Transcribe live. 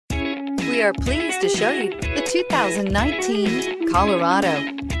We are pleased to show you the 2019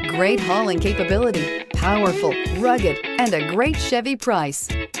 Colorado. Great hauling capability, powerful, rugged, and a great Chevy price.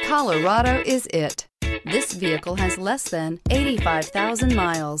 Colorado is it. This vehicle has less than 85,000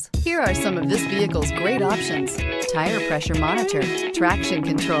 miles. Here are some of this vehicle's great options: tire pressure monitor, traction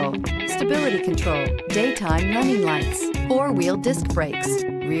control, stability control, daytime running lights, four-wheel disc brakes,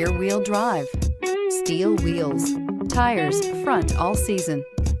 rear-wheel drive, steel wheels, tires front all season,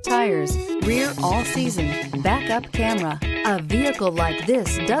 tires rear all season, backup camera. A vehicle like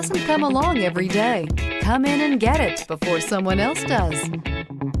this doesn't come along every day. Come in and get it before someone else does.